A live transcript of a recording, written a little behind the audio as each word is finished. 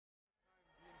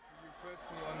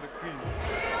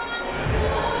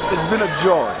it's been a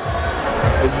joy.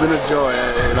 It's been a joy.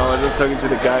 You know, I was just talking to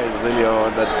the guys earlier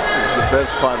on that it's the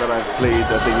best part that I've played,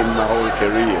 I think, in my whole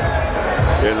career.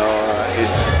 You know,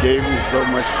 it gave me so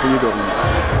much freedom.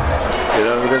 You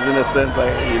know, because in a sense,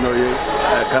 I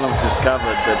kind of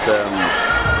discovered that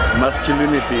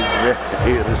masculinity is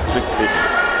very restricted.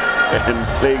 And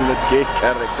playing that gay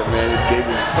character, man, it gave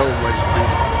me so much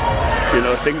freedom. You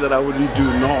know, things that I wouldn't do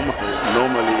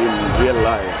normally in real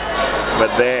life.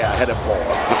 But there, I had a ball.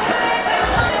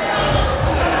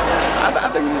 I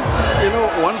think, you know,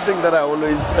 one thing that I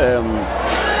always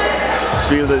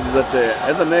feel is that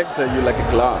as an actor, you're like a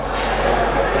glass,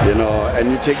 you know, and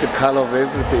you take the color of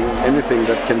anything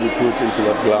that can be put into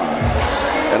that glass.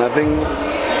 And I think,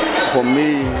 for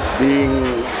me,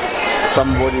 being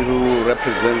somebody who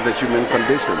represents the human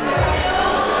condition,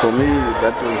 for me,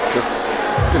 that was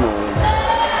just, you know,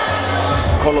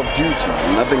 call of duty,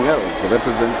 nothing else,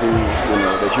 representing, you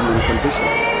know, the human condition.